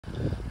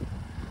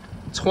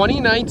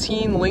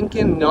2019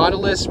 Lincoln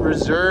Nautilus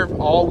Reserve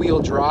all-wheel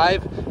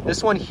drive.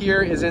 This one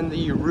here is in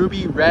the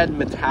ruby red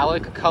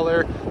metallic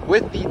color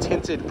with the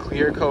tinted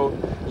clear coat.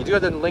 You do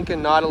have the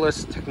Lincoln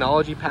Nautilus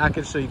technology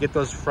package, so you get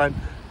those front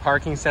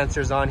parking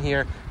sensors on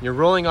here. You're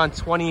rolling on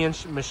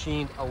 20-inch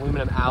machined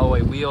aluminum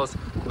alloy wheels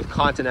with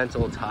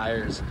Continental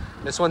tires.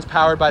 This one's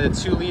powered by the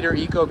 2-liter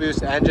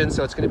EcoBoost engine,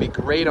 so it's going to be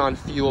great on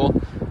fuel.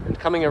 And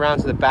coming around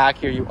to the back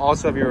here, you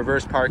also have your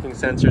reverse parking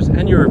sensors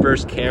and your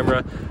reverse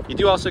camera. You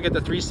do also get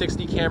the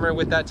 360 camera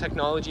with that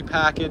technology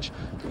package.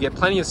 You get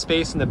plenty of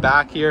space in the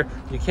back here.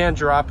 You can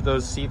drop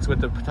those seats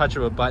with the touch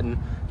of a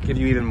button, give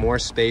you even more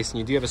space. And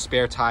you do have a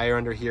spare tire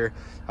under here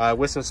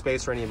with some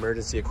space for any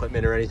emergency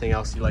equipment or anything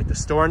else you'd like to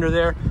store under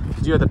there.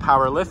 You do have the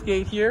power lift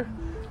gate here.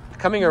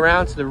 Coming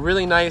around to the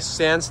really nice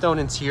sandstone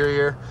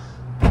interior.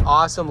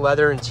 Awesome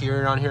leather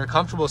interior on here,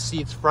 comfortable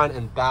seats front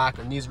and back,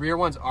 and these rear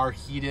ones are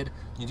heated.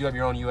 You do have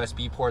your own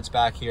USB ports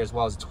back here, as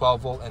well as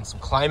 12-volt and some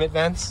climate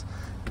vents.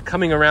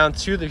 Coming around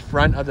to the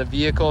front of the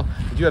vehicle,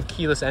 you do have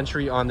keyless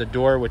entry on the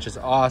door, which is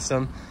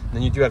awesome. And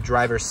then you do have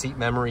driver's seat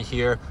memory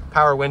here,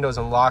 power windows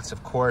and locks,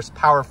 of course,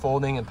 power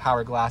folding and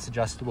power glass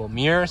adjustable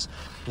mirrors.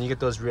 And you get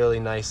those really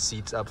nice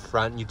seats up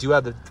front. You do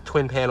have the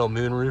twin panel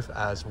moonroof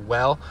as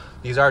well.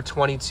 These are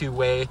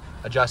 22-way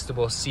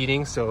adjustable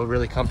seating, so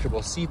really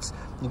comfortable seats.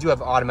 You do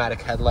have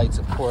automatic headlights,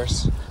 of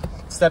course.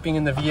 Stepping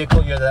in the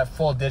vehicle, you have that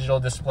full digital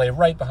display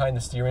right behind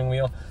the steering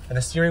wheel, and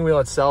the steering wheel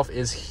itself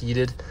is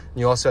heated.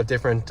 You also have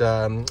different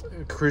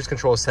cruise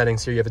control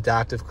settings here. You have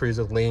adaptive cruise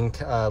with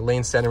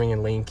lane centering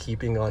and lane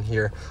keeping on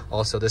here.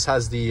 Also, this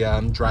has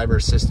the driver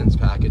assistance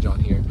package on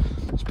here.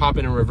 Just pop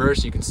it in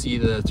reverse, you can see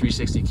the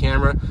 360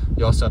 camera.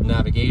 You also have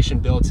navigation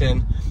built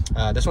in.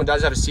 This one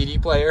does have a CD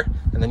player,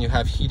 and then you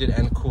have heated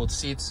and cooled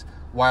seats,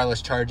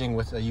 wireless charging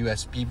with a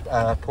USB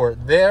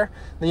port there.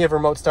 Then you have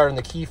remote start on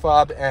the key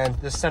fob, and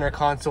the center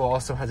console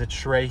also has a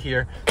tray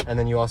here, and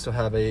then you also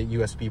have a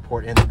USB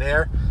port in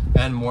there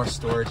and more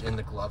storage in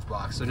the glove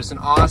box. So just an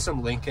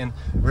awesome Lincoln,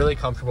 really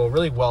comfortable,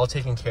 really well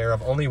taken care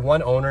of. Only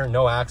one owner,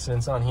 no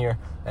accidents on here,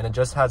 and it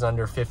just has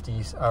under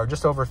 50 or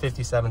just over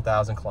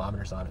 57,000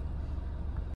 kilometers on it.